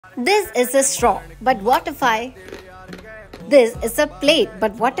This is a straw, but what if I? This is a plate,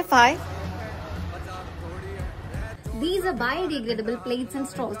 but what if I? These are biodegradable plates and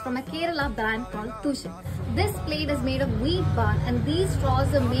straws from a Kerala brand called Tushan. This plate is made of wheat bran and these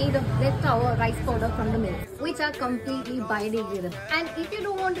straws are made of leftover rice powder from the mill, which are completely biodegradable. And if you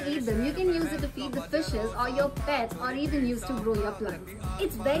don't want to eat them, you can use it to feed the fishes or your pets or even use to grow your plants.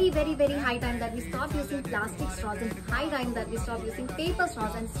 It's very high time that we stop using plastic straws and high time that we stop using paper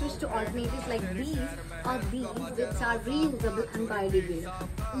straws and switch to alternatives like these or these which are reusable and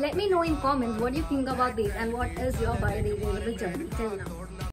biodegradable. Let me know in comments what you think about these and what is your biodegradable journey till now.